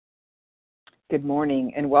Good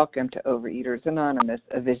morning and welcome to Overeaters Anonymous,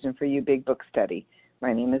 a Vision for You Big Book Study.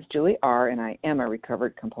 My name is Julie R. and I am a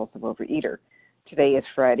recovered compulsive overeater. Today is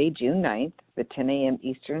Friday, June 9th, the 10 a.m.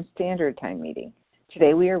 Eastern Standard Time meeting.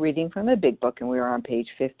 Today we are reading from the Big Book and we are on page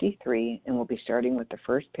 53 and we'll be starting with the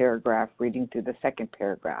first paragraph, reading through the second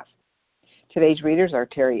paragraph. Today's readers are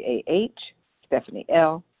Terry A.H., Stephanie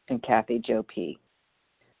L., and Kathy Jo P.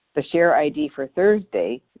 The share ID for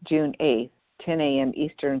Thursday, June 8th, 10 a.m.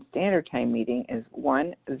 Eastern Standard Time meeting is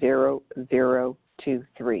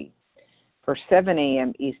 10023. For 7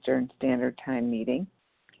 a.m. Eastern Standard Time meeting,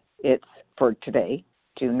 it's for today,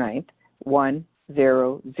 June 9th,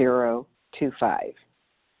 10025.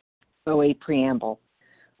 OA Preamble.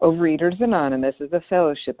 Overeaters Anonymous is a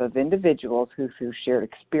fellowship of individuals who, through shared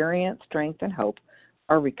experience, strength, and hope,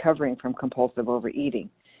 are recovering from compulsive overeating.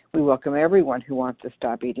 We welcome everyone who wants to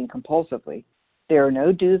stop eating compulsively. There are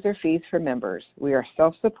no dues or fees for members. We are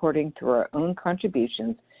self-supporting through our own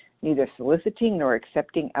contributions, neither soliciting nor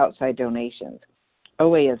accepting outside donations.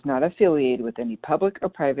 OA is not affiliated with any public or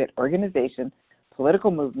private organization,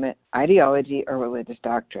 political movement, ideology, or religious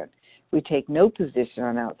doctrine. We take no position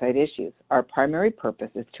on outside issues. Our primary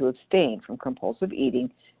purpose is to abstain from compulsive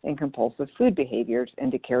eating and compulsive food behaviors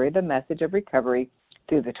and to carry the message of recovery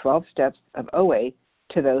through the 12 steps of OA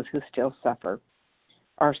to those who still suffer.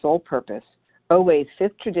 Our sole purpose. OA's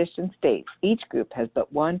fifth tradition states each group has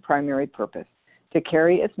but one primary purpose, to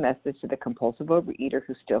carry its message to the compulsive overeater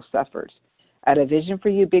who still suffers. At a Vision for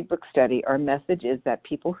You Big Book Study, our message is that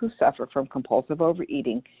people who suffer from compulsive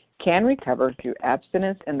overeating can recover through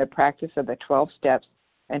abstinence and the practice of the 12 steps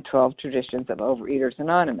and 12 traditions of Overeaters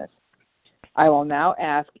Anonymous. I will now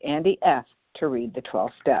ask Andy F. to read the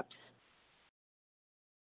 12 steps.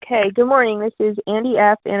 Okay, good morning. This is Andy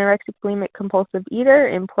F., anorexic bulimic compulsive eater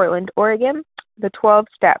in Portland, Oregon. The 12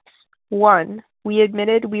 steps. 1. We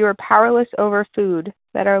admitted we were powerless over food,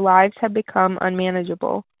 that our lives had become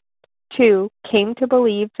unmanageable. 2. Came to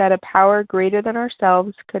believe that a power greater than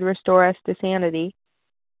ourselves could restore us to sanity.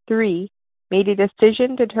 3. Made a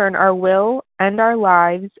decision to turn our will and our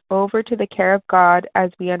lives over to the care of God as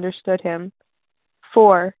we understood Him.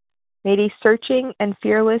 4. Made a searching and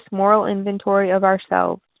fearless moral inventory of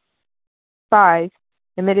ourselves. 5.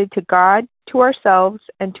 Admitted to God, to ourselves,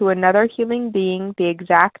 and to another human being the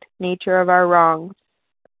exact nature of our wrongs.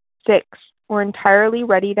 6. We're entirely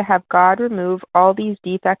ready to have God remove all these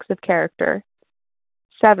defects of character.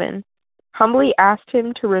 7. Humbly asked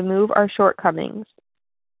Him to remove our shortcomings.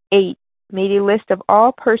 8. Made a list of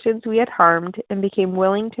all persons we had harmed and became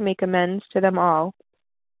willing to make amends to them all.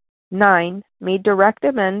 9. Made direct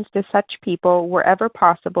amends to such people wherever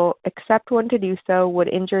possible, except when to do so would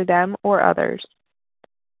injure them or others.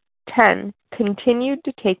 10. Continued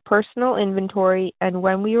to take personal inventory and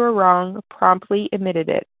when we were wrong, promptly admitted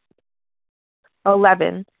it.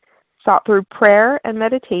 11. Sought through prayer and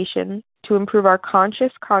meditation to improve our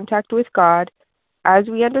conscious contact with God as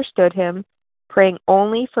we understood Him, praying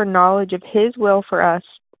only for knowledge of His will for us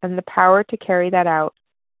and the power to carry that out.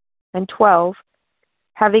 And 12.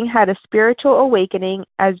 Having had a spiritual awakening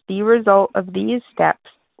as the result of these steps,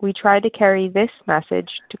 we try to carry this message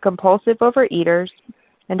to compulsive overeaters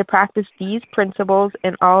and to practice these principles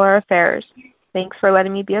in all our affairs. Thanks for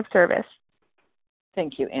letting me be of service.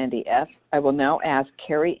 Thank you, Andy F. I will now ask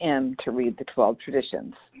Carrie M. to read the 12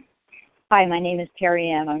 traditions. Hi, my name is Terry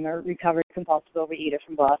M. I'm a recovered compulsive overeater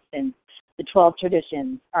from Boston. The 12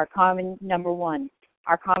 traditions are number 1.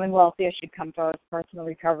 Our common welfare should come first. Personal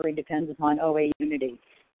recovery depends upon OA unity.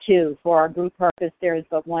 2. For our group purpose, there is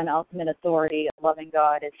but one ultimate authority, a loving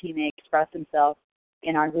God, as He may express Himself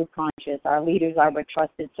in our group conscious. Our leaders are but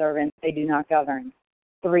trusted servants. They do not govern.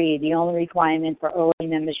 3. The only requirement for OA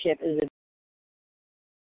membership is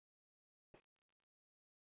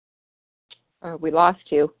We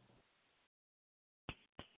lost you.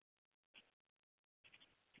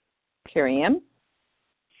 Carrie M.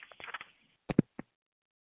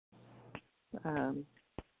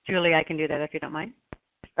 Julie, I can do that if you don't mind.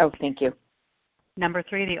 Oh, thank you. Number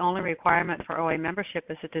 3, the only requirement for OA membership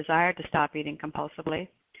is a desire to stop eating compulsively.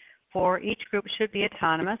 4, each group should be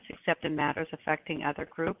autonomous except in matters affecting other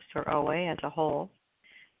groups or OA as a whole.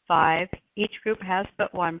 5, each group has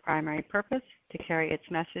but one primary purpose, to carry its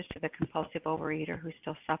message to the compulsive overeater who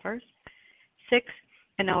still suffers. 6,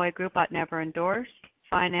 an OA group ought never endorse,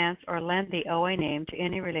 finance, or lend the OA name to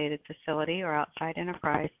any related facility or outside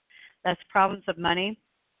enterprise, lest problems of money,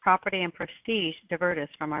 property, and prestige divert us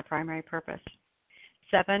from our primary purpose.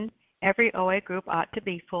 7, every OA group ought to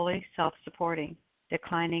be fully self-supporting,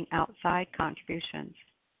 declining outside contributions.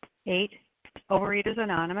 8, Overeaters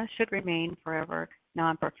Anonymous should remain forever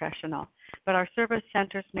non-professional, but our service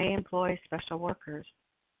centers may employ special workers.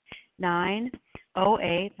 9,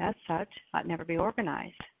 OA, as such, ought never be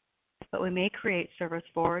organized, but we may create service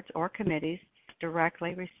boards or committees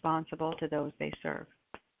directly responsible to those they serve.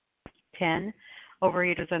 10,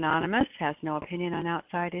 Overeaters Anonymous has no opinion on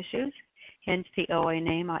outside issues, hence the OA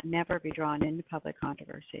name ought never be drawn into public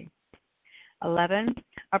controversy. 11,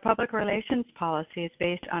 our public relations policy is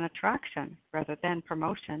based on attraction rather than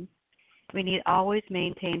promotion. We need always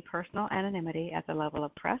maintain personal anonymity at the level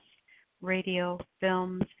of press, radio,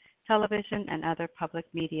 films, television, and other public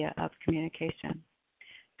media of communication.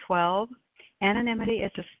 12, anonymity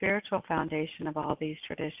is the spiritual foundation of all these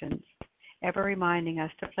traditions, ever reminding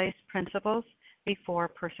us to place principles before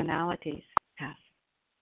personalities. Pass.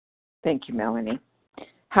 Thank you, Melanie.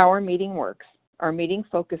 How our meeting works. Our meeting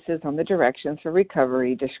focuses on the directions for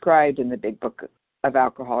recovery described in the Big Book of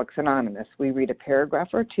Alcoholics Anonymous. We read a paragraph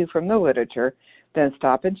or two from the literature, then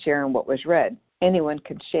stop and share on what was read. Anyone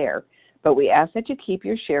can share, but we ask that you keep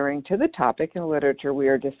your sharing to the topic and literature we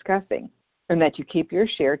are discussing, and that you keep your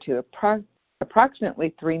share to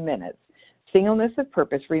approximately 3 minutes. Singleness of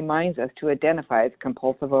purpose reminds us to identify as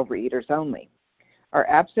compulsive overeaters only. Our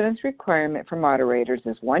abstinence requirement for moderators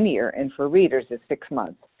is 1 year, and for readers is 6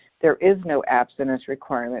 months. There is no abstinence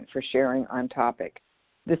requirement for sharing on topic.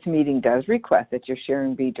 This meeting does request that your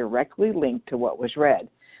sharing be directly linked to what was read.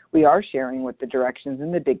 We are sharing what the directions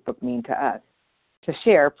in the Big Book mean to us. To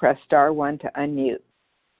share, press *1 to unmute.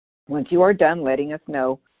 Once you are done let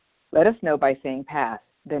us know by saying pass.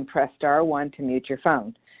 Then press *1 to mute your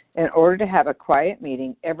phone. In order to have a quiet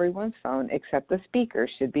meeting, everyone's phone except the speaker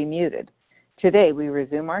should be muted. Today, we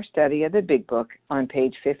resume our study of the Big Book on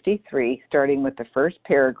page 53, starting with the first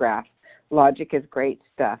paragraph, Logic is Great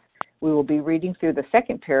Stuff. We will be reading through the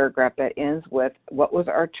second paragraph that ends with, What was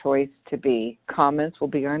our choice to be? Comments will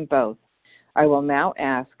be on both. I will now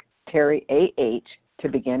ask Terry A.H. to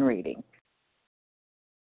begin reading.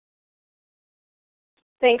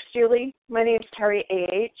 Thanks, Julie. My name is Terry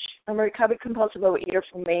A.H. I'm a recovered compulsive overeater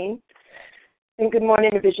from Maine. And good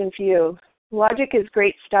morning, A Vision for You. Logic is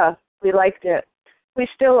great stuff. We liked it. We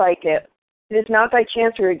still like it. It is not by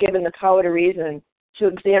chance we are given the power to reason, to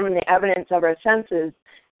examine the evidence of our senses,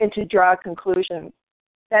 and to draw conclusions.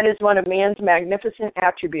 That is one of man's magnificent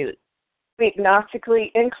attributes. We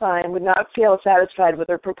agnostically inclined would not feel satisfied with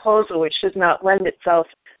a proposal which does not lend itself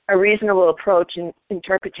a reasonable approach in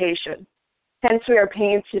interpretation. Hence, we are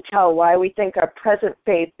pained to tell why we think our present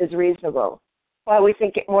faith is reasonable, why we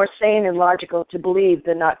think it more sane and logical to believe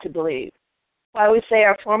than not to believe, why we say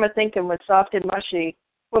our former thinking was soft and mushy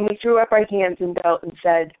when we threw up our hands in doubt and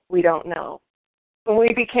said, we don't know. When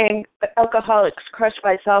we became alcoholics crushed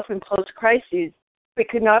by self-imposed crises, we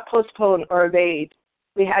could not postpone or evade.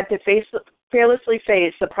 We had to fearlessly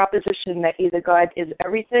face the proposition that either God is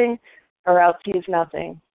everything or else he is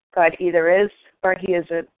nothing. God either is or he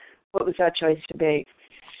isn't. What was our choice to be?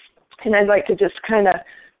 And I'd like to just kind of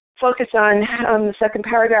focus on the second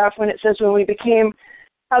paragraph when it says, when we became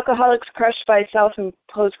alcoholics crushed by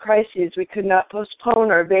self-imposed crises, we could not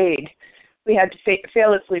postpone or evade. We had to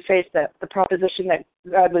fearlessly face the proposition that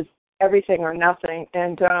God was everything or nothing.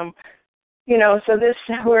 And, so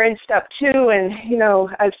we're in step 2, and,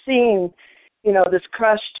 I've seen, this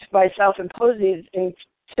crushed by self-imposed. In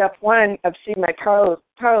step 1, I've seen my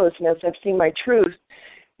powerlessness. I've seen my truth.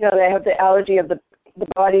 I have the allergy of the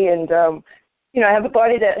body, and, I have a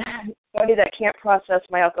body that can't process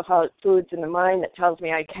my alcoholic foods, and the mind that tells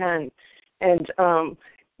me I can. And,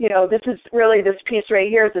 this is really, this piece right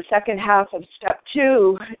here is the second half of step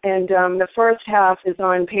 2, and the first half is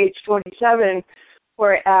on page 47,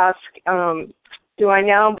 where it asks, do I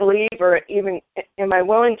now believe, or even am I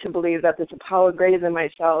willing to believe that there's a power greater than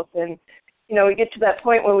myself? And, we get to that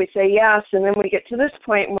point where we say yes, and then we get to this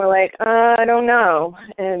point and we're like, I don't know.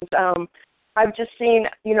 And I've just seen,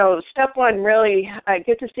 step 1 really, I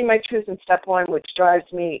get to see my truth in step 1, which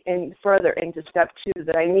drives me in further into step 2,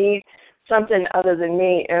 that I need something other than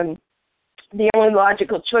me. And the only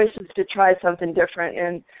logical choice is to try something different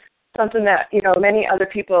and something that, many other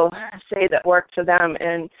people say that worked for them.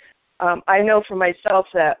 And I know for myself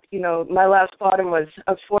that, my last bottom was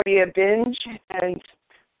a 4-year binge, and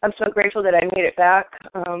I'm so grateful that I made it back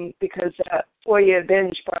because that 4-year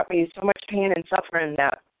binge brought me so much pain and suffering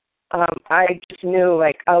that I just knew,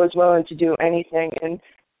 I was willing to do anything. And,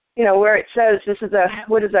 where it says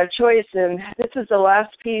what is our choice, and this is the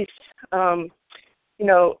last piece,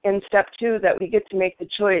 in step 2 that we get to make the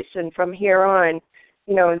choice. And from here on,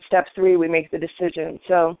 in step 3, we make the decision.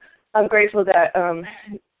 So I'm grateful that,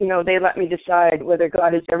 they let me decide whether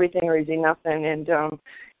God is everything or is he nothing. And,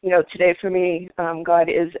 today for me, God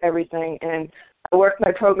is everything. And I work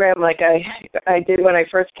my program like I did when I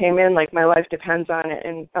first came in, like my life depends on it,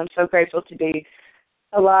 and I'm so grateful to be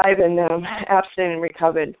alive and abstinent and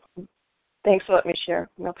recovered. Thanks for letting me share.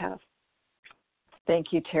 No pass.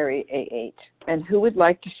 Thank you, Terry A.H. And who would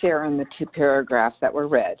like to share on the 2 paragraphs that were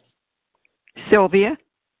read? Sylvia.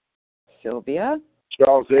 Sylvia.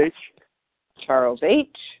 Charles H. Charles H.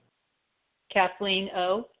 Kathleen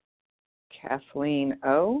O. Kathleen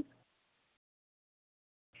O.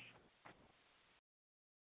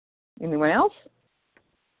 Anyone else?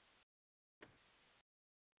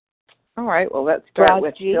 All right, well, let's start Roz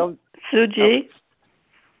with G. Sue G.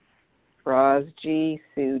 Roz G.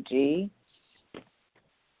 Sue G.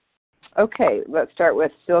 Okay, let's start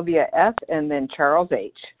with Sylvia F. and then Charles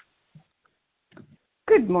H.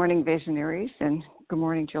 Good morning, visionaries, and good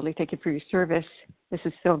morning, Julie. Thank you for your service. This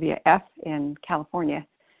is Sylvia F. in California.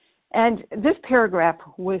 And this paragraph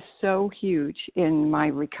was so huge in my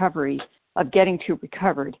recovery of getting to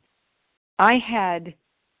recovered. I had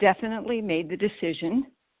definitely made the decision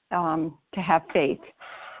to have faith.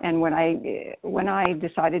 And when I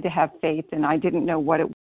decided to have faith and I didn't know what it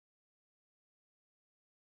was.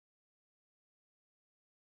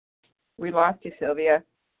 We lost you, Sylvia.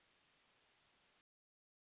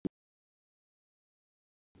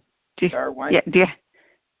 Star one. Yeah.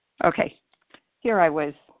 Okay. Here I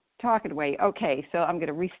was talking away. Okay, so I'm going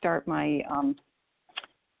to restart my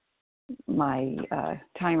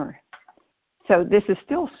timer. So this is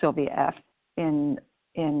still Sylvia F. in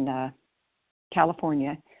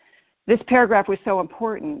California. This paragraph was so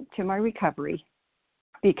important to my recovery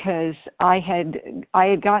because I had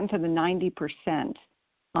gotten to the 90%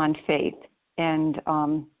 on faith, and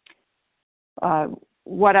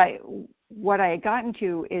what I had gotten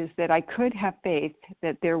to is that I could have faith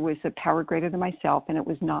that there was a power greater than myself, and it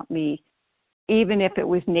was not me, even if it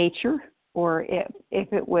was nature or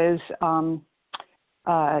if it was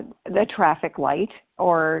the traffic light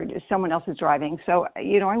or someone else is driving. So,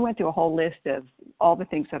 I went through a whole list of all the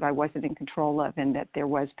things that I wasn't in control of and that there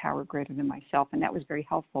was power greater than myself, and that was very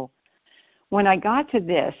helpful. When I got to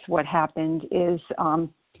this, what happened is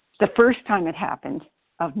the first time it happened,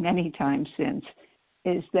 of many times since,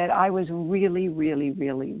 is that I was really, really,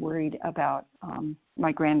 really worried about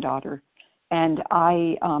my granddaughter, and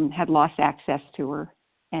I had lost access to her,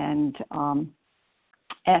 and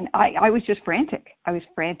I was just frantic. I was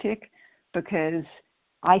frantic because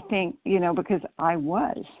I think, because I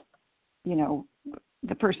was,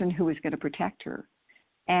 the person who was going to protect her.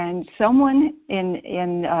 And someone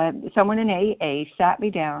in AA sat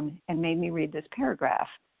me down and made me read this paragraph.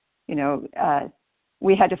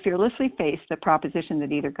 We had to fearlessly face the proposition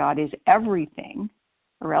that either God is everything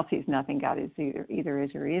or else he's nothing. God is either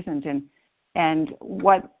is or he isn't.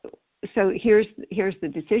 So here's the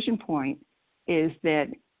decision point, is that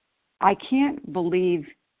I can't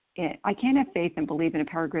have faith and believe in a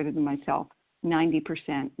power greater than myself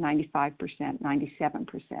 90%, 95%,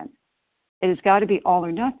 97%. It has got to be all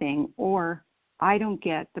or nothing, or I don't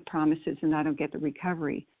get the promises and I don't get the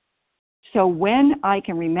recovery. So when I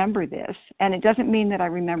can remember this, and it doesn't mean that I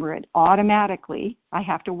remember it automatically, I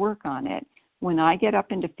have to work on it. When I get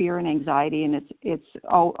up into fear and anxiety, and it's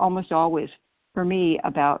almost always for me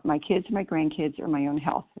about my kids, my grandkids, or my own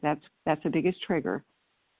health. That's the biggest trigger.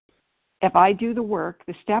 If I do the work,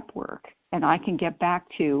 the step work, and I can get back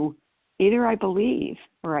to either I believe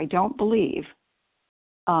or I don't believe,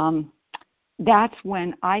 that's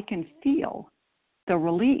when I can feel the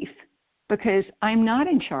relief, because I'm not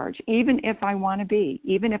in charge, even if I want to be,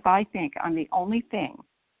 even if I think I'm the only thing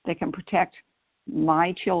that can protect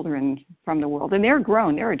my children from the world. And they're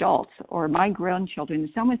grown, they're adults, or my grandchildren.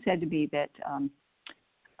 Someone said to me that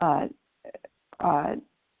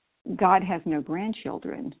God has no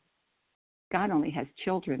grandchildren. God only has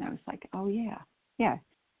children. I was like, oh, yeah.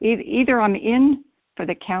 Either I'm in for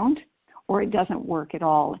the count or it doesn't work at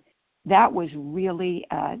all. That was really,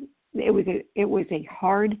 it was a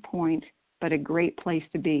hard point, but a great place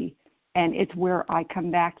to be. And it's where I come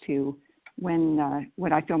back to when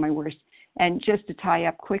I feel my worst. And just to tie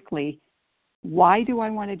up quickly, why do I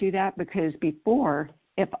want to do that? Because before,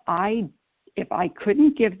 if I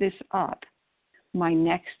couldn't give this up, my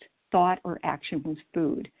next thought or action was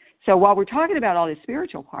food. So while we're talking about all this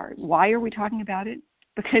spiritual part, why are we talking about it?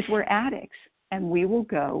 Because we're addicts, and I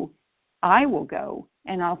will go,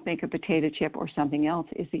 and I'll think a potato chip or something else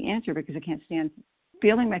is the answer, because I can't stand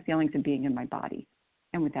feeling my feelings and being in my body.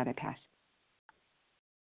 And with that, I pass.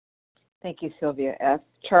 Thank you, Sylvia F.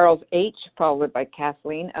 Charles H., followed by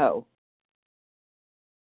Kathleen O.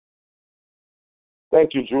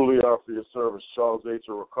 Thank you, Julia, for your service. Charles H.,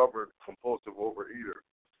 a recovered compulsive overeater.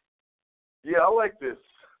 Yeah, I like this.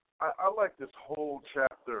 I like this whole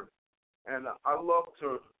chapter, and I love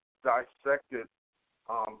to dissect it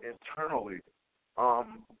internally.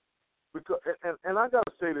 Because and I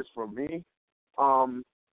gotta say this for me.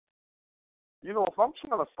 If I'm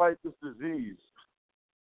trying to fight this disease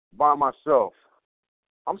by myself,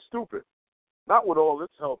 I'm stupid. Not with all this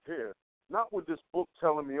help here. Not with this book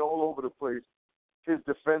telling me all over the place his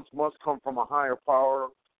defense must come from a higher power.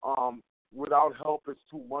 Without help, it's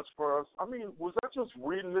too much for us. I mean, was I just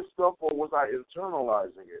reading this stuff or was I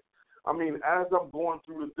internalizing it? I mean, as I'm going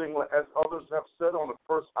through the thing, as others have said on the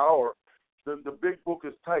first hour, the big book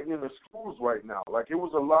is tightening the screws right now. Like, it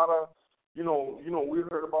was a lot of, we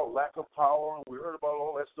heard about lack of power and we heard about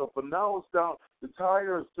all that stuff, but now it's down, the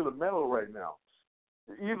tire is to the metal right now.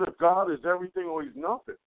 Either God is everything or he's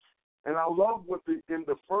nothing. And I love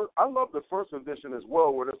I love the first edition as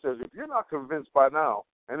well, where it says, if you're not convinced by now,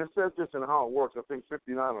 and it says this in how it works, I think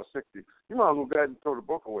 59 or 60, you might as well go ahead and throw the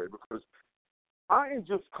book away, because I ain't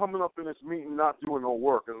just coming up in this meeting not doing no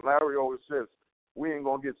work. And Larry always says, we ain't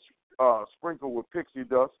going to get sprinkled with pixie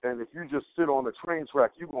dust, and if you just sit on the train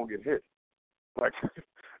track, you're going to get hit. Like,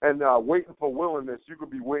 and waiting for willingness, you could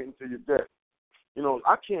be waiting till you're dead.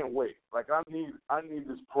 I can't wait. Like, I need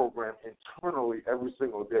this program internally every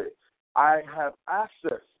single day. I have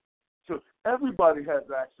access to, everybody has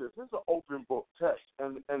access. It's an open book text,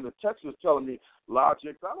 and the text is telling me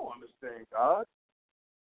logic. I don't understand God,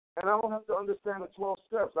 and I don't have to understand the 12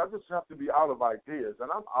 steps. I just have to be out of ideas, and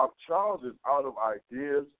Charles is out of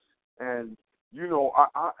ideas, and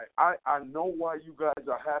I know why you guys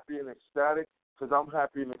are happy and ecstatic, because I'm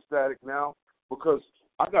happy and ecstatic now, because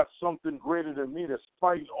I got something greater than me that's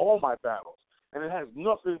fighting all my battles, and it has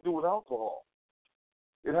nothing to do with alcohol.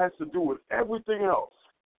 It has to do with everything else: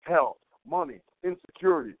 health, money,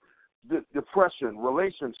 insecurity, depression,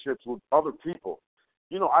 relationships with other people.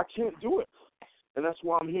 I can't do it, and that's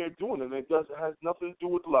why I'm here doing it. And it has nothing to do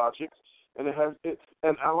with logic, and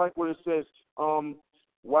and I like what it says.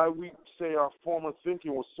 Why we say our former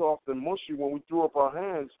thinking was soft and mushy when we threw up our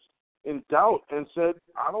hands in doubt and said,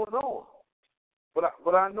 I don't know.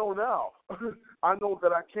 But I know now. I know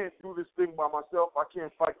that I can't do this thing by myself. I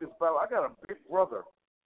can't fight this battle. I got a big brother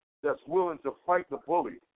that's willing to fight the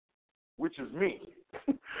bully, which is me.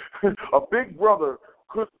 A big brother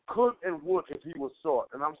could and would if he was sought,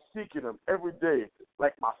 and I'm seeking him every day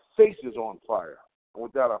like my face is on fire. And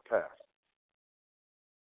with that, I pass.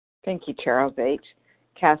 Thank you, Charles H.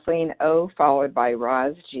 Kathleen O., followed by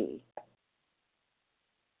Roz G.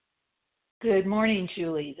 Good morning,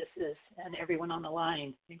 Julie. And everyone on the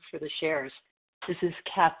line. Thanks for the shares. This is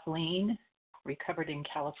Kathleen, recovered in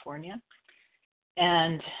California.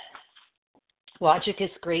 And logic is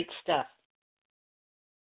great stuff.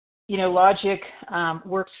 Logic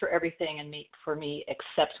works for everything for me,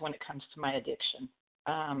 except when it comes to my addiction.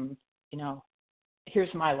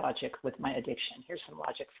 Here's my logic with my addiction. Here's some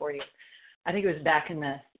logic for you. I think it was back in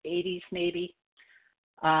the 80s, maybe.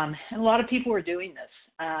 And a lot of people were doing this.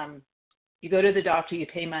 You go to the doctor, you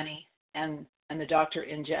pay money, and the doctor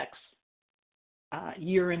injects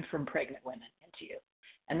urine from pregnant women into you.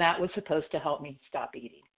 And that was supposed to help me stop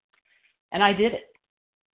eating. And I did it.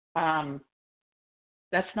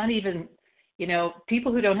 That's not even,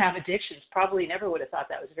 people who don't have addictions probably never would have thought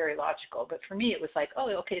that was very logical. But for me, it was like, oh,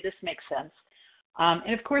 okay, this makes sense.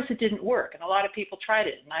 And of course, it didn't work. And a lot of people tried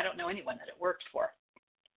it, and I don't know anyone that it worked for.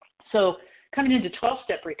 So coming into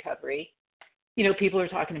 12-step recovery, people are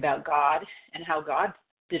talking about God and how God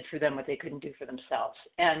did for them what they couldn't do for themselves.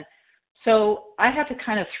 And so I had to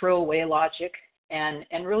kind of throw away logic and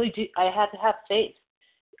really I had to have faith.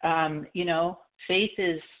 Faith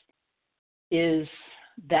is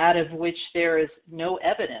that of which there is no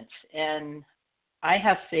evidence. And I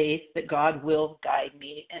have faith that God will guide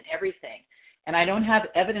me in everything. And I don't have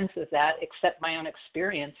evidence of that except my own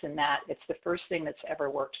experience in that it's the first thing that's ever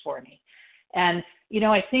worked for me. And,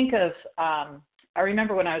 I think of, I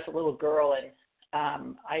remember when I was a little girl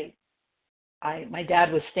and my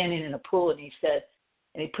dad was standing in a pool and he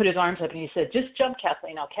put his arms up and he said, just jump,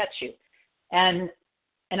 Kathleen, I'll catch you. And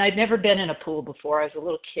I'd never been in a pool before. I was a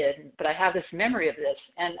little kid, but I have this memory of this.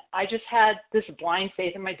 And I just had this blind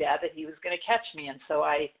faith in my dad that he was going to catch me. And so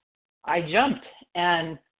I jumped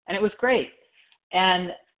and it was great. And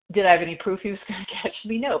did I have any proof he was going to catch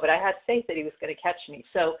me? No, but I had faith that he was going to catch me.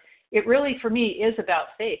 So it really, for me, is about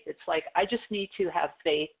faith. It's like I just need to have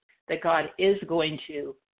faith that God is going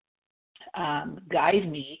to guide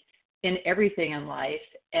me in everything in life.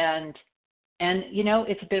 And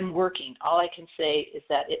it's been working. All I can say is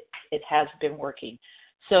that it has been working.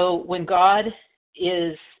 So when God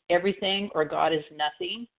is everything or God is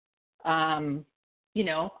nothing,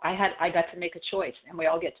 I got to make a choice, and we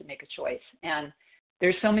all get to make a choice. And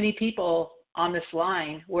there's so many people on this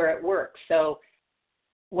line where it works. So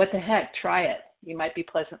what the heck? Try it. You might be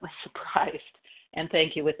pleasantly surprised. And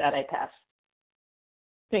thank you. With that, I pass.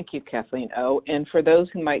 Thank you, Kathleen O. And for those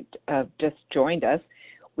who might have just joined us,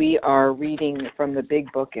 we are reading from the Big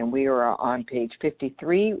Book, and we are on page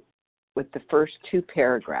 53 with the first two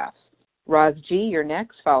paragraphs. Roz G., you're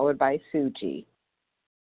next, followed by Sue G.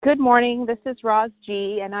 Good morning. This is Roz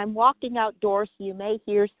G., and I'm walking outdoors, so you may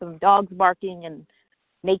hear some dogs barking and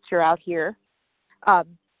nature out here.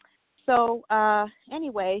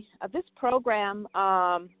 Anyway, this program,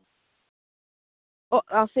 I'll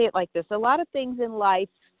say it like this. A lot of things in life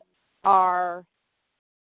are,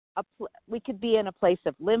 we could be in a place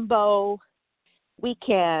of limbo. We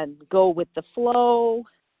can go with the flow.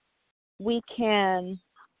 We can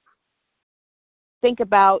think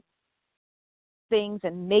about things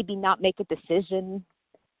and maybe not make a decision.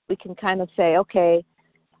 We can kind of say, okay,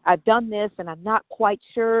 I've done this and I'm not quite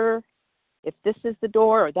sure if this is the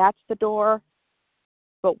door or that's the door.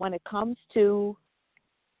 But when it comes to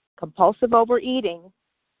compulsive overeating,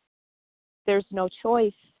 there's no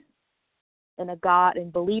choice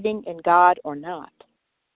in believing in God or not.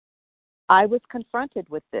 I was confronted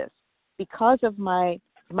with this because of my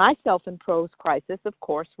self-imposed crisis, of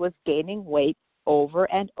course, was gaining weight over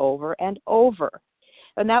and over and over.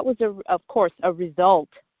 And that was, of course, a result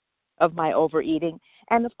of my overeating.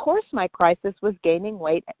 And, of course, my crisis was gaining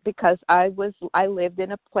weight because I lived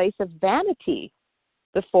in a place of vanity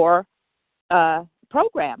before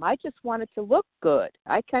program. I just wanted to look good.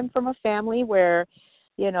 I came from a family where,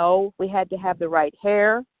 we had to have the right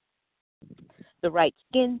hair, the right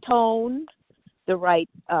skin tone, the right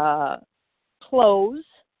clothes,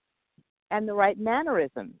 and the right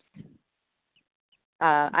mannerisms.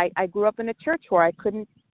 I grew up in a church where I couldn't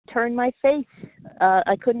turn my face.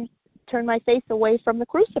 I couldn't turn my face away from the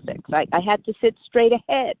crucifix. I had to sit straight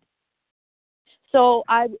ahead. So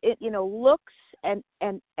looks and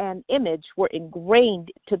image were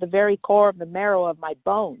ingrained to the very core of the marrow of my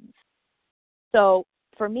bones. So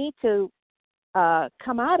for me to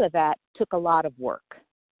come out of that took a lot of work.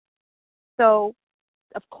 So,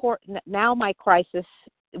 of course, now my crisis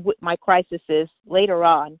later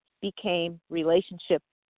on became relationship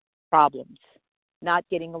problems, not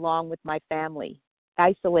getting along with my family,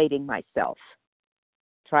 isolating myself,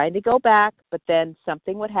 trying to go back, but then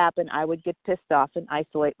something would happen, I would get pissed off and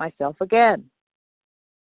isolate myself again.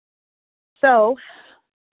 So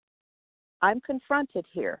I'm confronted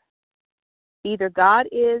here. Either God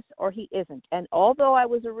is or he isn't. And although I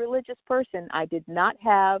was a religious person, I did not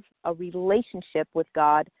have a relationship with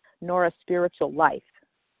God nor a spiritual life.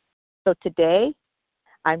 So today,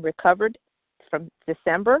 I'm recovered from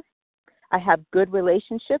December. I have good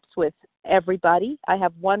relationships with everybody. I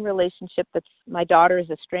have one relationship my daughter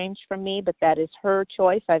is estranged from me, but that is her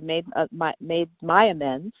choice. I've made my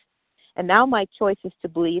amends. And now my choice is to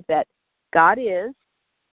believe that God is,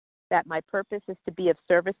 that my purpose is to be of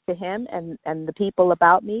service to him and the people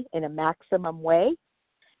about me in a maximum way,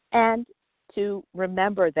 and to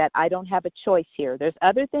remember that I don't have a choice here. There's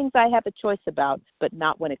other things I have a choice about, but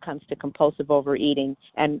not when it comes to compulsive overeating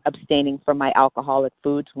and abstaining from my alcoholic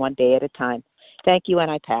foods one day at a time. Thank you,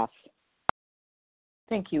 and I pass.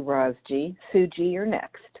 Thank you, Roz G. Sue G., you're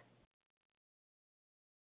next.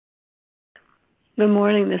 Good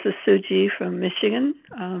morning. This is Sue G. from Michigan.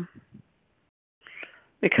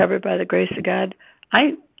 Recovered by the grace of God.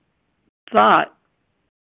 I thought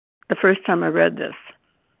the first time I read this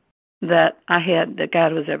that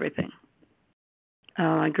God was everything.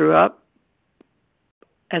 I grew up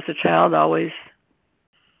as a child always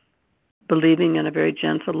believing in a very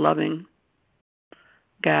gentle, loving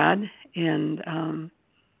God, and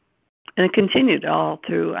it continued all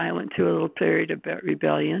through. I went through a little period of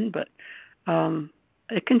rebellion, but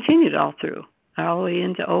it continued all the way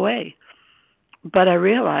into OA. But I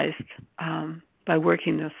realized by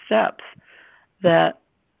working those steps that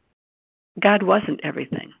God wasn't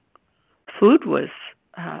everything. Food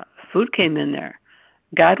came in there.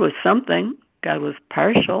 God was something. God was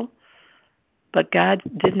partial, but God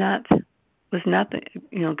was nothing.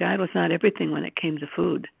 God was not everything when it came to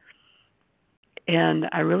food. And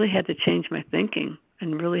I really had to change my thinking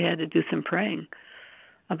and really had to do some praying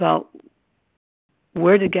about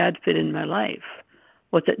where did God fit in my life?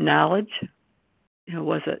 Was it knowledge?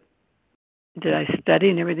 Did I study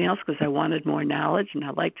and everything else because I wanted more knowledge and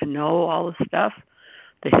I like to know all the stuff,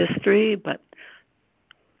 the history,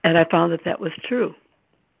 and I found that was true,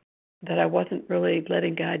 that I wasn't really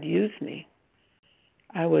letting God use me.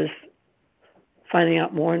 I was finding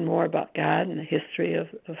out more and more about God and the history of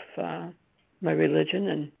my religion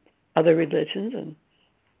and other religions,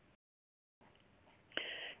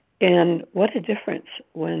 and what a difference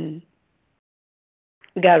when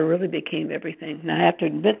God really became everything. Now I have to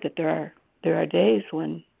admit that there are days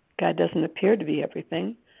when God doesn't appear to be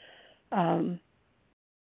everything,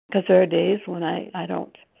 because there are days when I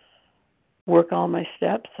don't work all my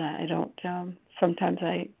steps. I don't. Sometimes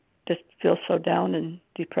I just feel so down and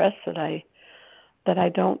depressed that I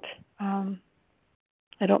don't.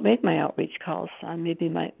 I don't make my outreach calls. I maybe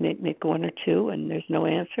might make one or two, and there's no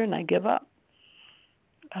answer, and I give up.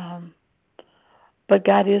 But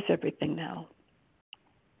God is everything now,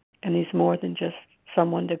 and He's more than just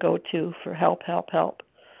someone to go to for help.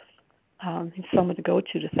 He's someone to go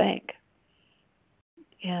to thank,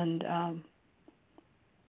 and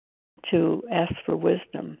to ask for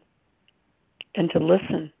wisdom, and to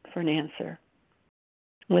listen for an answer.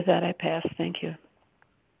 With that, I pass. Thank you.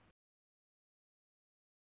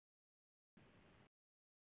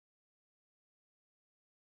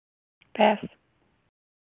 Pass.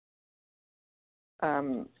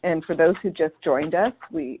 And for those who just joined us,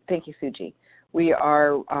 thank you, Suji. We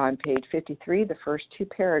are on page 53, the first two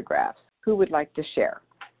paragraphs. Who would like to share?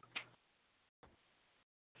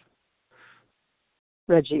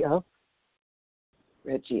 Reggie O.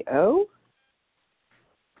 Reggie O.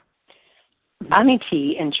 Bonnie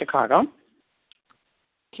T. in Chicago.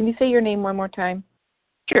 Can you say your name one more time?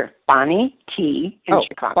 Sure. Bonnie T. in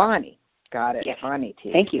Chicago. Bonnie. Got it. Yes. Bonnie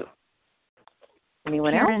T. Thank you.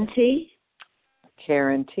 Anyone Karen else? T.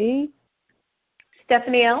 Karen T.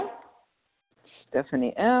 Stephanie L.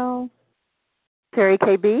 Stephanie L. Terry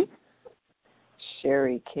KB.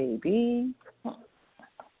 Sherry KB.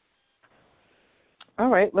 All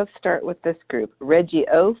right, let's start with this group. Reggie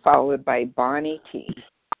O, followed by Bonnie T.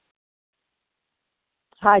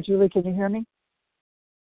 Hi, Julie. Can you hear me?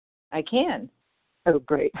 I can. Oh,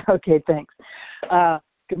 great. Okay, thanks.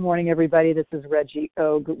 Good morning, everybody. This is Reggie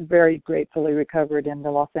O, very gratefully recovered in the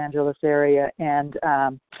Los Angeles area. And,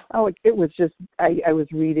 it was just, I was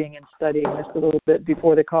reading and studying this a little bit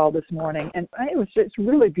before the call this morning, and it was just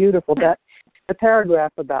really beautiful that the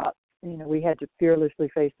paragraph about, we had to fearlessly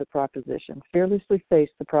face the proposition. Fearlessly face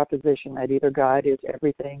the proposition that either God is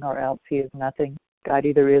everything or else He is nothing. God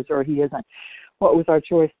either is or He isn't. What was our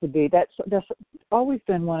choice to be? That's always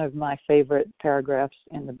been one of my favorite paragraphs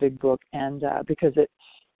in the big book, and because it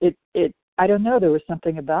I don't know, there was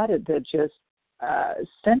something about it that just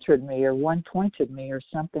centered me or one-pointed me or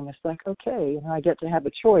something. It's like, okay, I get to have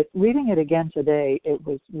a choice. Reading it again today, it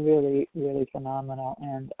was really, really phenomenal,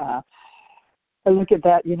 and I look at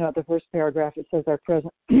that, the first paragraph, it says our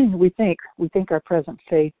present, we think our present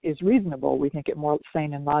faith is reasonable. We think it more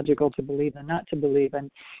sane and logical to believe than not to believe. And,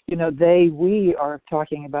 we are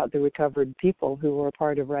talking about the recovered people who were a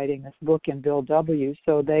part of writing this book in Bill W.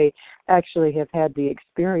 So they actually have had the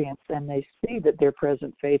experience, and they see that their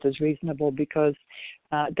present faith is reasonable because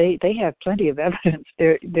they have plenty of evidence.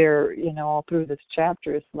 They're all through this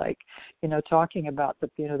chapter. It's like, talking about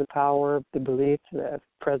the power of the belief, the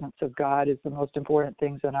presence of God is the most important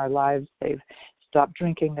things in our lives. They've stopped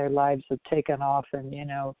drinking. Their lives have taken off in,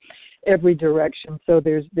 every direction. So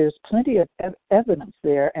there's plenty of evidence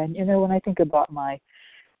there. And, when I think about my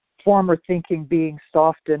former thinking being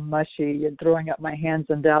soft and mushy and throwing up my hands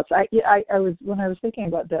in doubts, I was, when I was thinking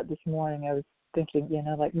about that this morning, I was thinking,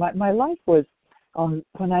 like my life was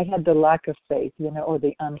when I had the lack of faith, or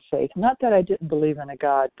the unfaith. Not that I didn't believe in a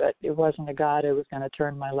God, but it wasn't a God I was going to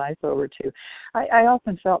turn my life over to. I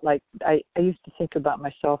often felt like I used to think about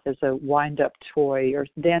myself as a wind-up toy or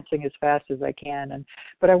dancing as fast as I can,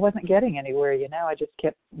 but I wasn't getting anywhere. I just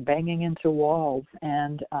kept banging into walls,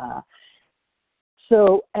 and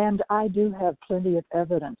I do have plenty of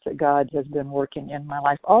evidence that God has been working in my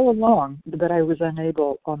life all along, but I was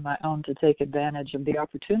unable on my own to take advantage of the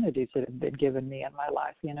opportunities that have been given me in my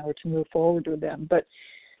life, or to move forward with them. But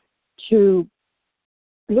to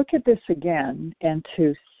look at this again and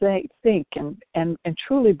to think and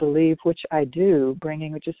truly believe, which I do,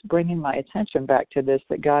 bringing my attention back to this,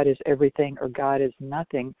 that God is everything or God is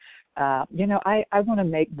nothing. I want to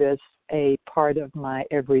make this a part of my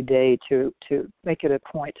everyday to make it a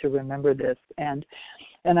point to remember this. And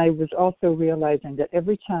I was also realizing that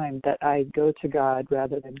every time that I go to God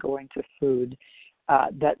rather than going to food,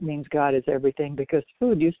 that means God is everything, because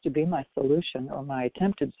food used to be my solution or my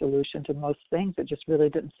attempted solution to most things. It just really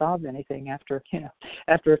didn't solve anything after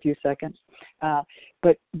a few seconds.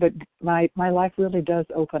 But my life really does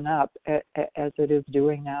open up as it is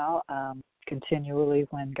doing now, continually,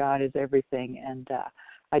 when God is everything. And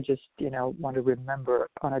I just, want to remember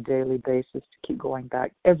on a daily basis to keep going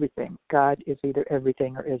back. Everything. God is either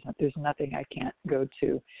everything or isn't. There's nothing I can't go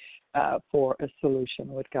to for a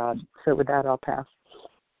solution with God. So with that, I'll pass.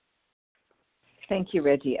 Thank you,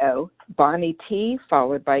 Reggie O. Bonnie T.,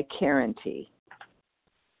 followed by Karen T.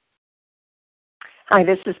 Hi,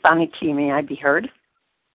 this is Bonnie T. May I be heard?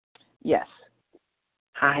 Yes.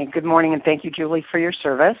 Hi, good morning, and thank you, Julie, for your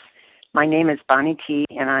service. My name is Bonnie T.,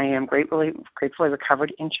 and I am gratefully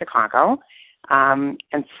recovered in Chicago.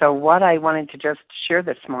 And so what I wanted to just share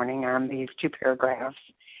this morning on these two paragraphs,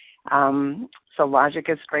 so logic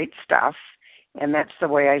is great stuff, and that's the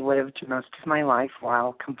way I lived most of my life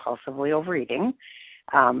while compulsively overeating.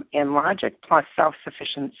 And logic plus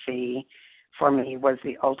self-sufficiency for me was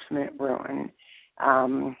the ultimate ruin.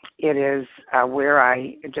 It is where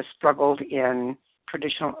I just struggled in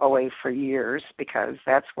traditional OA for years because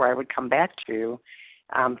that's where I would come back to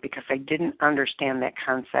because I didn't understand that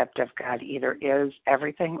concept of God either is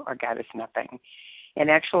everything or God is nothing. And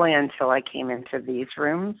actually until I came into these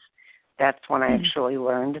rooms, that's when I actually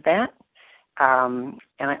learned that. And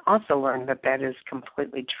I also learned that that is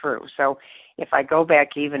completely true. So if I go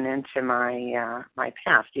back even into my my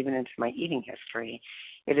past, even into my eating history,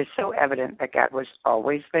 it is so evident that God was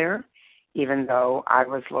always there, even though I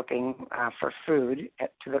was looking for food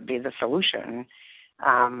to be the solution.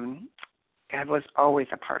 God was always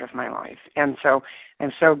a part of my life. And so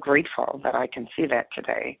I'm so grateful that I can see that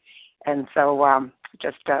today. And so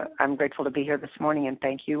I'm grateful to be here this morning, and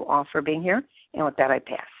thank you all for being here. And with that, I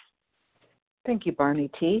pass. Thank you, Barney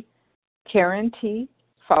T. Karen T.,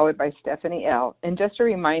 followed by Stephanie L. And just a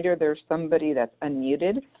reminder, there's somebody that's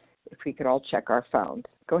unmuted. If we could all check our phones.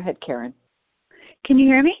 Go ahead, Karen. Can you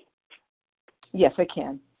hear me? Yes, I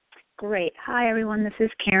can. Great. Hi, everyone. This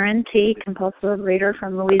is Karen T., compulsive reader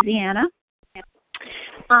from Louisiana.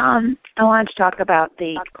 I wanted to talk about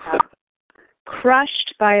the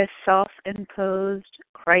crushed by a self-imposed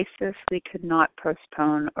crisis we could not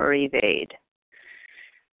postpone or evade.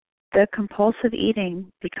 The compulsive eating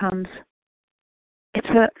it's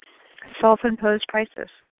a self-imposed crisis.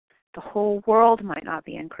 The whole world might not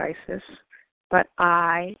be in crisis, but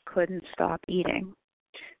I couldn't stop eating.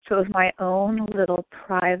 So it was my own little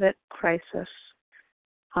private crisis.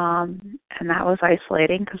 And that was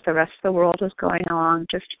isolating because the rest of the world was going along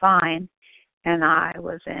just fine, and I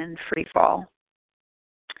was in free fall.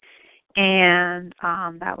 And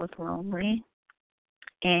that was lonely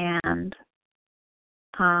and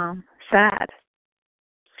sad.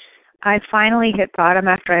 I finally hit bottom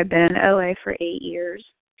after I'd been in OA for 8 years,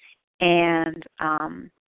 and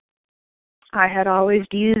I had always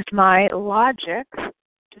used my logic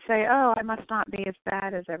to say, oh, I must not be as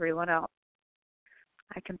bad as everyone else.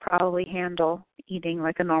 I can probably handle eating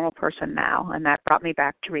like a normal person now, and that brought me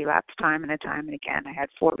back to relapse time and again. I had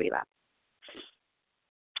 4 relapses.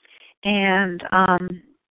 And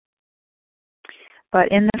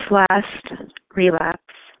but in this last relapse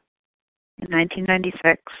in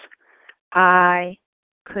 1996, I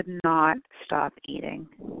could not stop eating.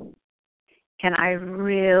 And I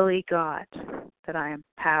really got that I am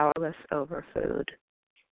powerless over food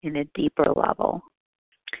in a deeper level.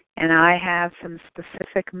 And I have some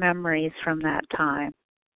specific memories from that time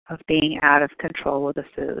of being out of control with the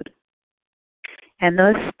food. And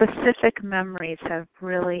those specific memories have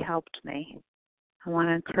really helped me. I want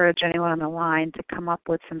to encourage anyone on the line to come up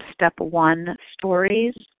with some step 1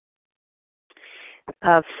 stories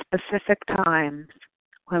of specific times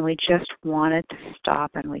when we just wanted to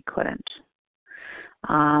stop and we couldn't.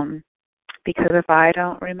 Because if I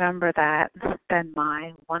don't remember that, then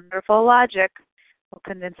my wonderful logic will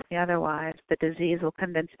convince me otherwise. The disease will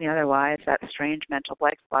convince me otherwise. That strange mental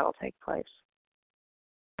blank spot will take place.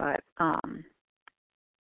 But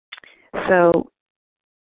so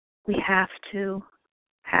we have to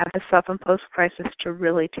have a self-imposed crisis to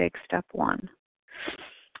really take step 1.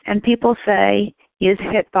 And people say you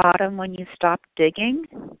hit bottom when you stop digging,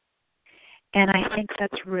 and I think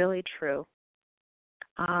that's really true.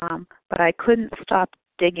 But I couldn't stop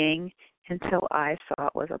digging until I saw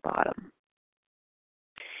it was a bottom.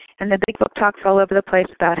 And the big book talks all over the place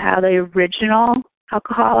about how the original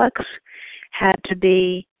alcoholics had to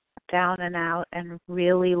be down and out and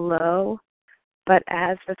really low. But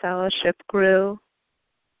as the fellowship grew,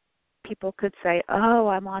 people could say, oh,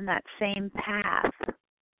 I'm on that same path.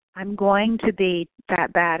 I'm going to be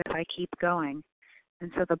that bad if I keep going.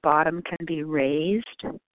 And so the bottom can be raised.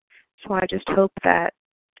 So I just hope that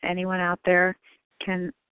anyone out there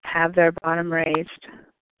can have their bottom raised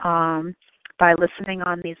by listening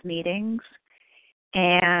on these meetings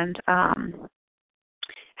and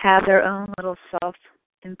have their own little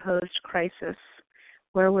self-imposed crisis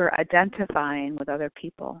where we're identifying with other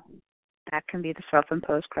people. That can be the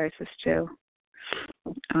self-imposed crisis too.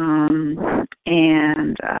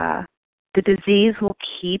 And the disease will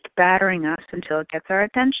keep battering us until it gets our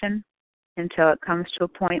attention, until it comes to a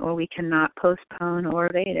point where we cannot postpone or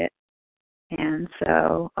evade it. And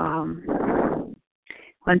so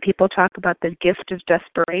when people talk about the gift of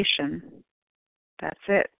desperation, that's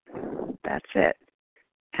it. That's it.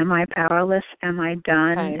 Am I powerless? Am I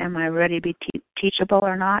done? Am I ready to be teachable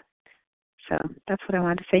or not? So that's what I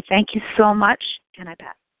wanted to say. Thank you so much, and I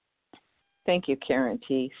pass. Thank you, Karen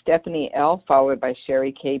T. Stephanie L., followed by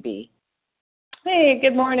Sherry KB. Hey,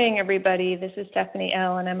 good morning, everybody. This is Stephanie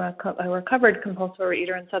L., and I'm a recovered compulsive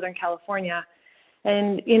overeater in Southern California.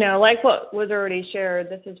 And, you know, like what was already shared,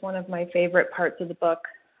 this is one of my favorite parts of the book.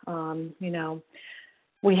 You know,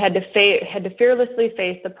 we had to fearlessly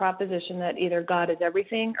face the proposition that either God is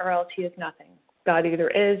everything or else he is nothing. God either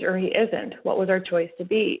is or he isn't. What was our choice to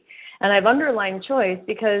be? And I've underlined choice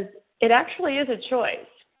because it actually is a choice.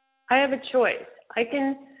 I have a choice. I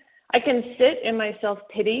can sit in my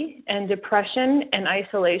self-pity and depression and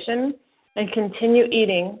isolation and continue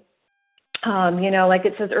eating. You know, like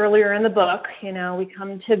it says earlier in the book, you know, we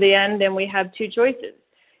come to the end and we have two choices.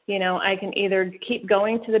 You know, I can either keep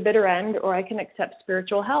going to the bitter end or I can accept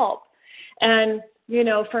spiritual help. And, you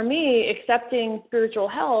know, for me, accepting spiritual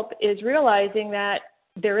help is realizing that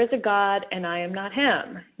there is a God and I am not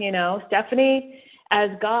him. You know, Stephanie as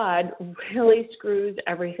God really screws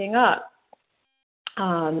everything up.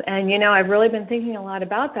 And, you know, I've really been thinking a lot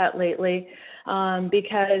about that lately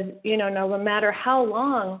because, you know, no matter how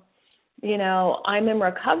long, you know, I'm in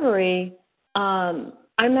recovery, I'm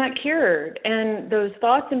not cured. And those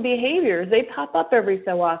thoughts and behaviors, they pop up every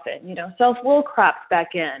so often. You know, self-will crops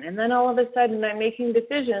back in. And then all of a sudden I'm making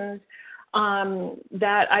decisions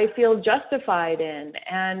that I feel justified in.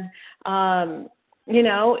 And, you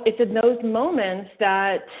know, it's in those moments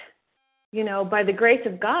that, you know, by the grace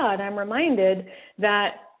of God, I'm reminded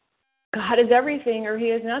that God is everything or he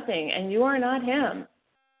is nothing, and you are not him.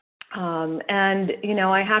 And, you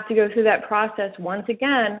know, I have to go through that process once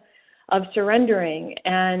again of surrendering.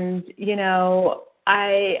 And, you know,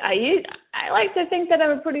 I like to think that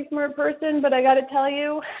I'm a pretty smart person, but I got to tell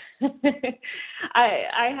you,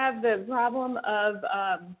 I have the problem of,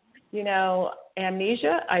 you know,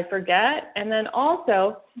 amnesia. I forget. And then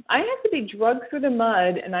also I have to be drugged through the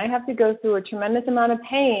mud and I have to go through a tremendous amount of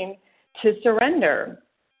pain to surrender.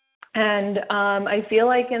 And I feel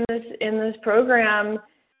like in this program,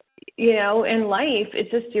 you know, in life,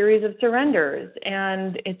 it's a series of surrenders.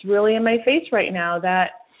 And it's really in my face right now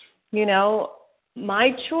that, you know,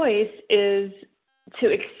 my choice is to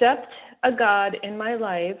accept a God in my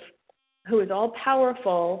life who is all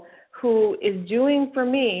powerful, who is doing for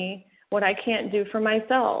me what I can't do for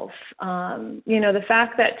myself. You know, the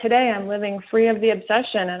fact that today I'm living free of the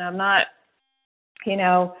obsession and I'm not, you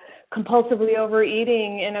know, compulsively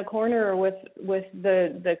overeating in a corner with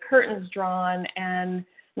the curtains drawn and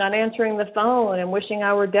not answering the phone and wishing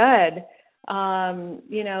I were dead.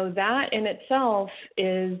 You know, that in itself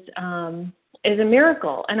is a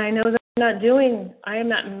miracle. And I know that I am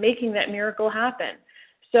not making that miracle happen.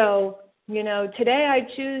 So, you know, today I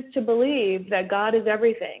choose to believe that God is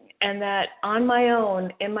everything and that on my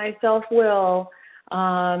own, in my self-will,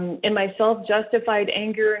 in my self-justified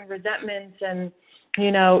anger and resentments and,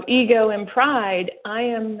 you know, ego and pride, I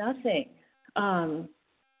am nothing.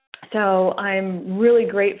 So I'm really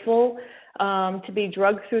grateful to be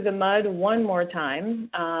drugged through the mud one more time,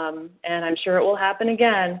 and I'm sure it will happen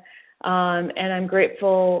again. And I'm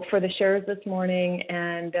grateful for the shares this morning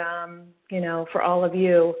and, you know, for all of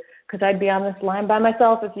you, because I'd be on this line by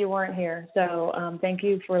myself if you weren't here. So thank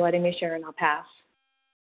you for letting me share, and I'll pass.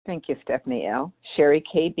 Thank you, Stephanie L. Sherry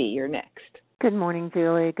KB, you're next. Good morning,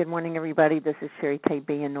 Julie. Good morning, everybody. This is Sherry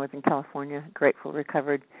KB in Northern California, grateful,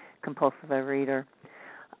 recovered, compulsive overeater.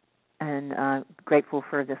 And grateful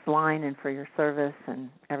for this line and for your service and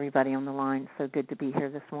everybody on the line. So good to be here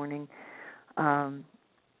this morning.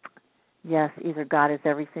 Yes, either God is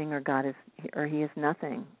everything or he is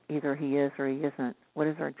nothing. Either he is or he isn't. What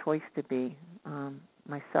is our choice to be?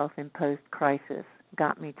 My self-imposed crisis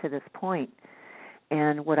got me to this point.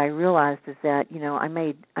 And what I realized is that, you know, I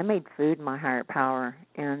made food my higher power,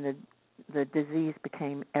 and the disease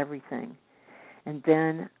became everything. And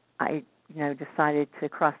then I, you know, decided to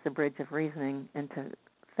cross the bridge of reasoning into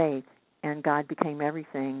faith, and God became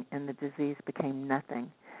everything, and the disease became nothing.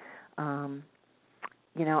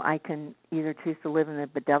 You know, I can either choose to live in the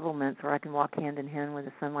bedevilments, or I can walk hand in hand with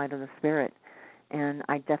the sunlight of the Spirit, and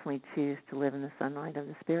I definitely choose to live in the sunlight of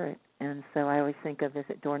the Spirit. And so I always think of, is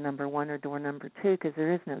it door number 1 or door number 2, because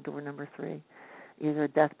there is no door number 3. Either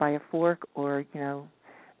death by a fork or, you know,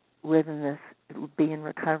 live in this, be in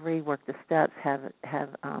recovery, work the steps, have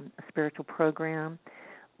a spiritual program,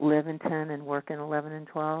 live in 10 and work in 11 and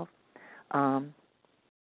 12.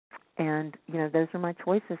 And those are my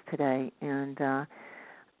choices today. And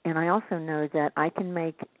I also know that I can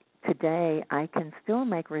still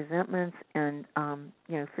make resentments and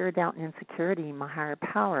fear, doubt, and insecurity my higher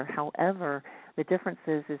power. However, the difference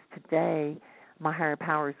is today my higher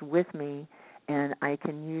power is with me, and I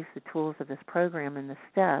can use the tools of this program and the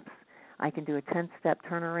steps. I can do a 10-step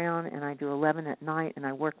turnaround, and I do 11 at night, and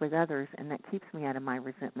I work with others, and that keeps me out of my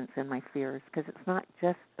resentments and my fears, because it's not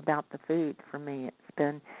just about the food for me. It's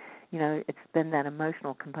been, it's been that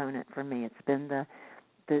emotional component for me. It's been the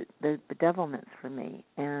bedevilments for me.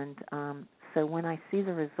 And so when I see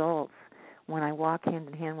the results, when I walk hand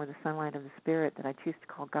in hand with the sunlight of the Spirit that I choose to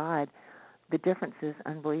call God, the difference is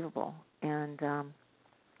unbelievable. And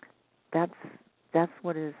that's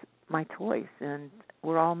what is my choice. And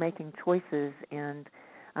we're all making choices, and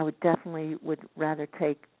I would rather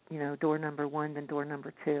take, door number 1 than door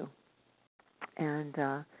number 2. And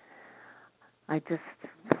I just,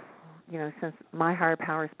 since my higher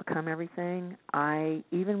power has become everything,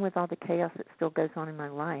 even with all the chaos that still goes on in my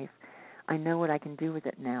life, I know what I can do with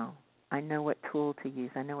it now. I know what tool to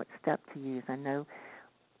use. I know what step to use. I know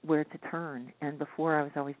where to turn. And before, I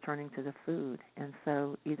was always turning to the food. And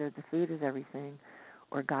so either the food is everything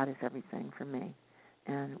or God is everything for me.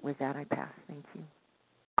 And with that, I pass. Thank you.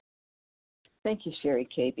 Thank you, Sherry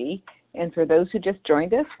KB. And for those who just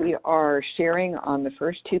joined us, we are sharing on the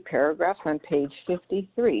first 2 paragraphs on page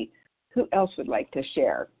 53. Who else would like to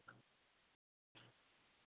share?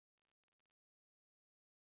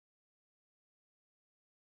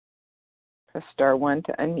 Press star 1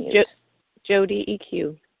 to unmute. Jody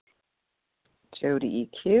EQ. Jody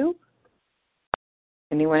EQ.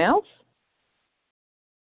 Anyone else?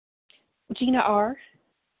 Gina R.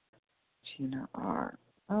 Gina R.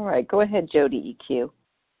 All right, go ahead, Jody EQ.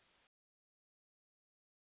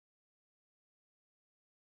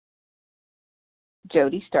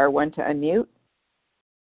 Jody, star 1 to unmute.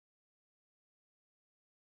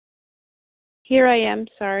 Here I am.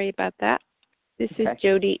 Sorry about that. This is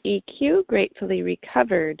Jody EQ, gratefully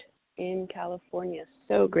recovered in California.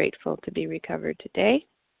 So grateful to be recovered today,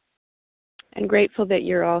 and grateful that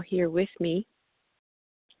you're all here with me.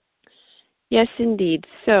 Yes, indeed.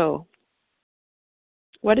 So,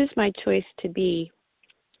 what is my choice to be?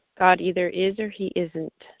 God either is or he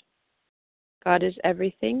isn't. God is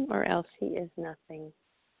everything, or else he is nothing.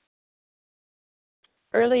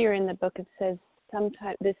 Earlier in the book it says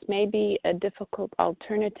sometimes this may be a difficult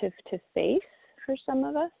alternative to faith for some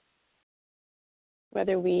of us.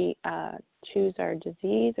 Whether we choose our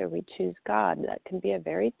disease or we choose God, that can be a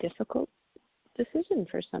very difficult decision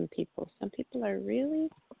for some people. Some people are really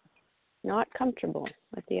not comfortable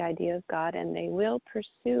with the idea of God, and they will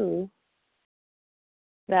pursue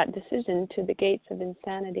that decision to the gates of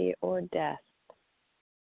insanity or death.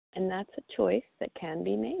 And that's a choice that can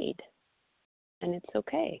be made. And it's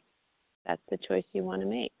okay. That's the choice you want to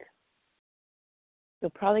make.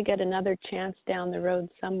 You'll probably get another chance down the road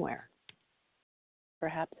somewhere,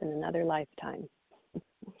 perhaps in another lifetime.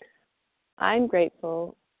 I'm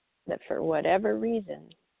grateful that for whatever reason,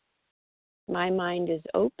 my mind is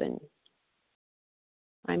open.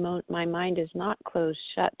 My mind is not closed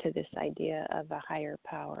shut to this idea of a higher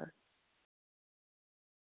power.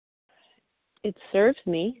 It serves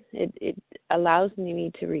me. It allows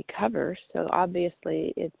me to recover. So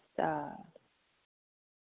obviously, it's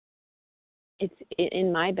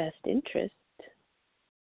in my best interest.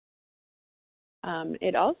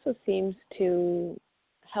 It also seems to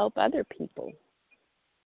help other people.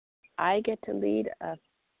 I get to lead a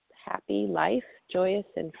happy life, joyous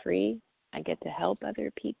and free. I get to help other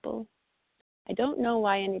people. I don't know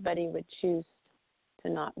why anybody would choose to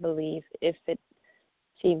not believe if it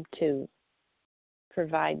seemed to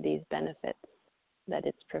provide these benefits that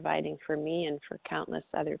it's providing for me and for countless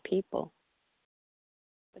other people.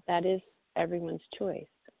 But that is everyone's choice.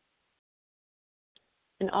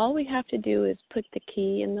 And all we have to do is put the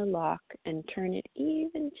key in the lock and turn it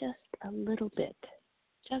even just a little bit.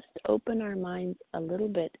 Just open our minds a little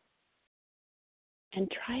bit and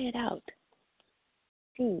try it out.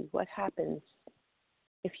 See what happens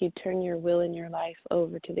if you turn your will and your life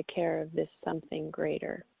over to the care of this something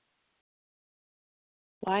greater.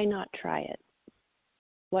 Why not try it?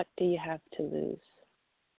 What do you have to lose?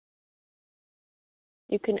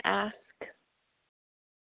 You can ask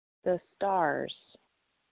the stars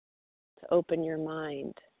to open your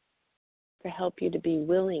mind, to help you to be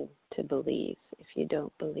willing to believe if you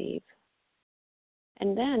don't believe.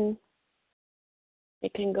 And then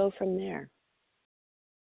it can go from there.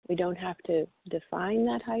 We don't have to define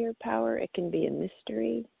that higher power. It can be a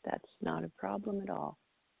mystery. That's not a problem at all.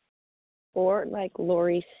 Or like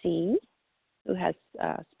Lori C., who has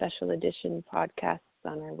special edition podcasts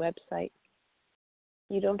on our website.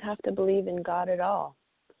 You don't have to believe in God at all.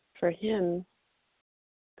 For him,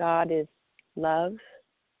 God is love,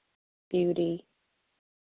 beauty,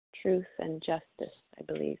 truth, and justice, I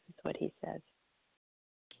believe is what he says.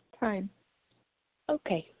 Time.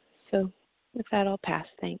 Okay, so with that, I'll pass.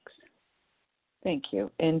 Thanks. Thank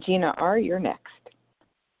you. And Gina R., you're next.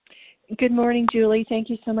 Good morning, Julie. Thank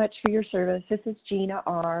you so much for your service. This is Gina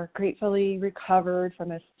R., gratefully recovered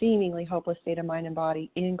from a seemingly hopeless state of mind and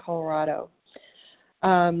body in Colorado.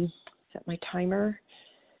 Set my timer.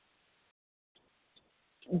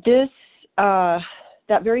 This,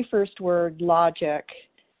 that very first word, logic,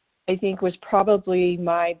 I think was probably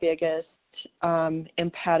my biggest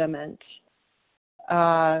impediment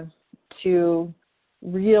to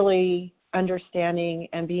really understanding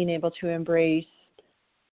and being able to embrace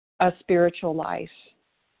a spiritual life.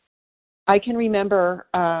 I can remember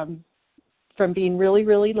from being really,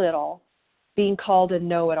 really little being called a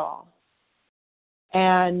know-it-all.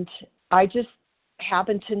 And I just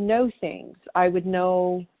happened to know things. I was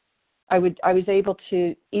able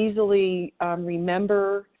to easily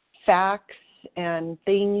remember facts and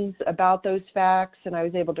things about those facts, and I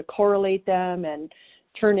was able to correlate them and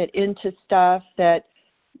turn it into stuff that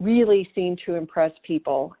really seemed to impress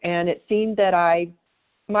people. And it seemed that I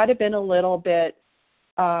might have been a little bit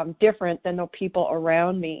different than the people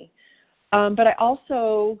around me. But I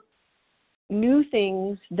also knew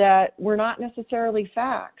things that were not necessarily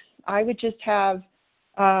facts. I would just have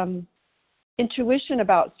intuition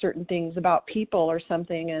about certain things, about people or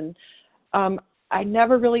something, and I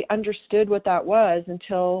never really understood what that was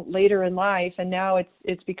until later in life, and now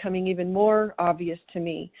it's becoming even more obvious to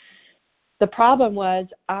me. The problem was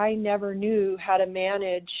I never knew how to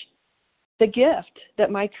manage the gift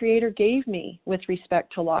that my Creator gave me with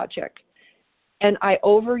respect to logic. And I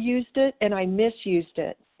overused it and I misused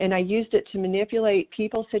it. And I used it to manipulate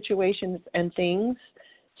people, situations, and things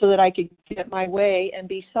so that I could get my way and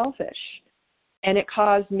be selfish. And it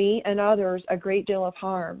caused me and others a great deal of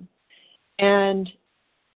harm. And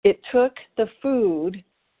it took the food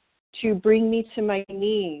to bring me to my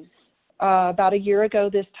knees about a year ago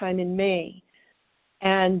this time in May.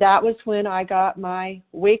 And that was when I got my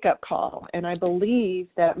wake-up call. And I believe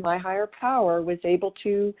that my higher power was able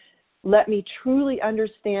to let me truly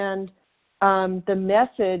understand the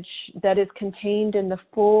message that is contained in the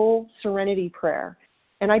full serenity prayer.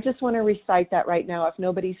 And I just want to recite that right now if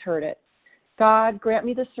nobody's heard it. God, grant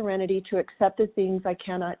me the serenity to accept the things I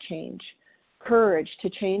cannot change, courage to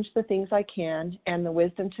change the things I can, and the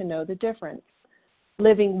wisdom to know the difference.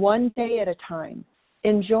 Living one day at a time,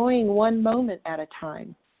 enjoying one moment at a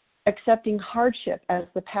time, accepting hardship as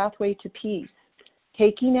the pathway to peace,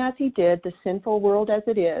 taking as he did the sinful world as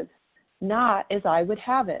it is, not as I would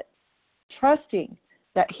have it, trusting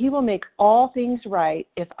that he will make all things right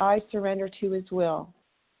if I surrender to his will,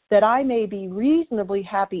 that I may be reasonably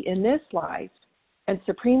happy in this life and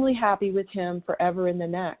supremely happy with him forever in the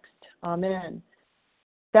next. Amen.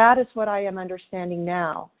 That is what I am understanding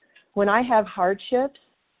now. When I have hardships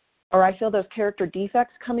or I feel those character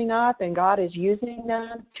defects coming up and God is using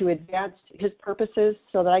them to advance his purposes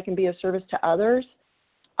so that I can be of service to others,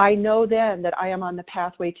 I know then that I am on the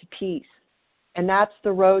pathway to peace. And that's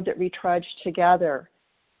the road that we trudge together.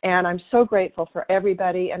 And I'm so grateful for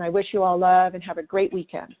everybody, and I wish you all love and have a great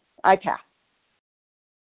weekend. I pass.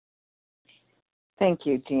 Thank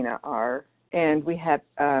you, Gina R. And we have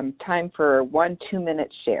time for 1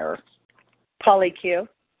 2-minute share. Polly Q.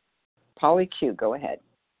 Polly Q, go ahead.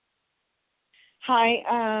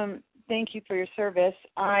 Hi, thank you for your service.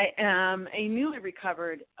 I am a newly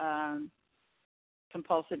recovered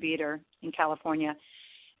compulsive eater in California.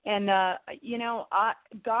 And,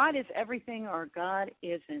 God is everything or God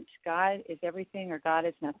isn't. God is everything or God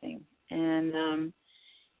is nothing. And,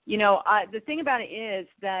 the thing about it is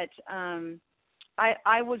that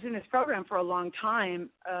I was in this program for a long time,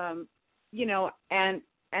 and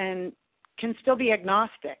can still be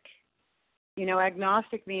agnostic.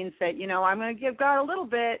 Agnostic means that, I'm going to give God a little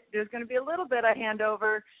bit. There's going to be a little bit I hand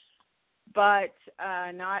over, but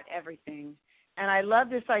not everything. And I love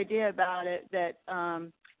this idea about it that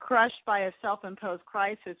crushed by a self-imposed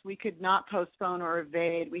crisis, we could not postpone or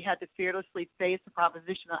evade. We had to fearlessly face the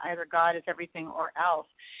proposition that either God is everything or else.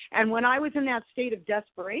 And when I was in that state of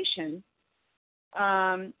desperation,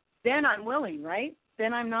 then I'm willing, right?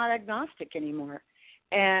 Then I'm not agnostic anymore.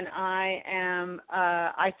 And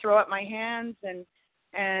I throw up my hands and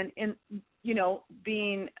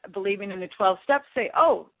believing in the 12 steps, say,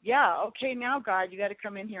 oh, yeah, okay, now, God, you got to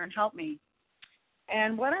come in here and help me.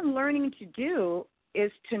 And what I'm learning to do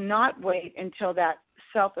is to not wait until that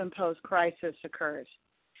self-imposed crisis occurs.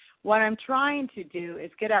 What I'm trying to do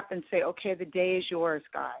is get up and say, okay, the day is yours,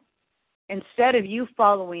 God. Instead of you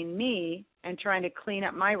following me and trying to clean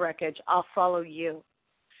up my wreckage, I'll follow you.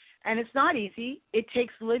 And it's not easy. It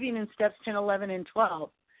takes living in steps 10, 11, and 12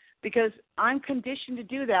 because I'm conditioned to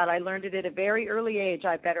do that. I learned it at a very early age.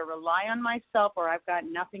 I better rely on myself or I've got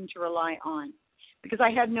nothing to rely on because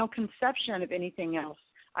I had no conception of anything else.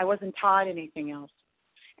 I wasn't taught anything else.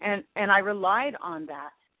 And I relied on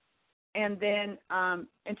that. And then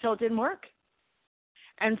until it didn't work.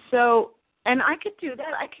 And I could do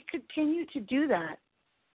that. I could continue to do that.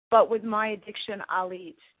 But with my addiction, I'll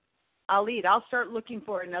eat. I'll start looking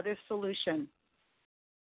for another solution,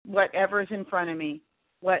 whatever is in front of me,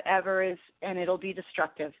 and it'll be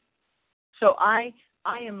destructive. So I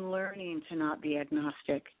am learning to not be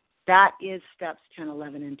agnostic. That is steps 10,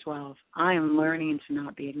 11, and 12. I am learning to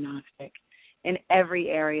not be agnostic in every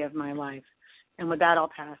area of my life. And with that,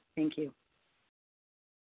 I'll pass. Thank you.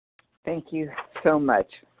 Thank you so much,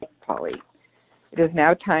 Polly. It is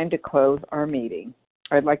now time to close our meeting.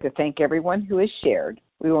 I'd like to thank everyone who has shared.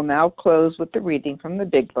 We will now close with the reading from the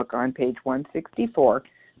Big Book on page 164,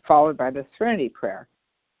 followed by the Serenity Prayer.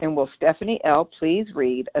 And will Stephanie L. please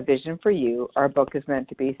read A Vision for You? Our book is meant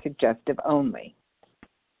to be suggestive only.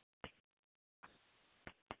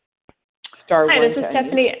 Hi, this is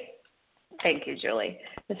Stephanie. Thank you, Julie.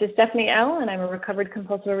 This is Stephanie L., and I'm a recovered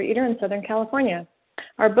compulsive overeater in Southern California.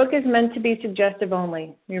 Our book is meant to be suggestive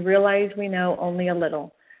only. We realize we know only a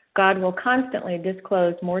little. God will constantly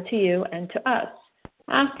disclose more to you and to us.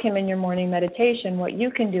 Ask Him in your morning meditation what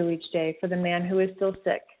you can do each day for the man who is still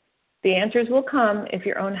sick. The answers will come if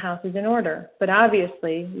your own house is in order, but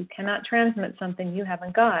obviously you cannot transmit something you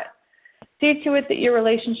haven't got. See to it that your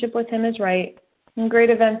relationship with Him is right, and great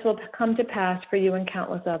events will come to pass for you and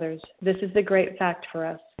countless others. This is the great fact for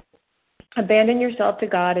us. Abandon yourself to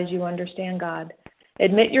God as you understand God.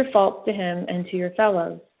 Admit your faults to Him and to your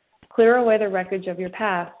fellows. Clear away the wreckage of your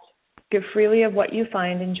past. Give freely of what you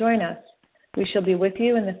find and join us. We shall be with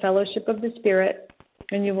you in the fellowship of the Spirit,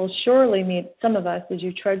 and you will surely meet some of us as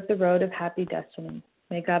you trudge the road of happy destiny.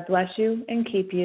 May God bless you and keep you.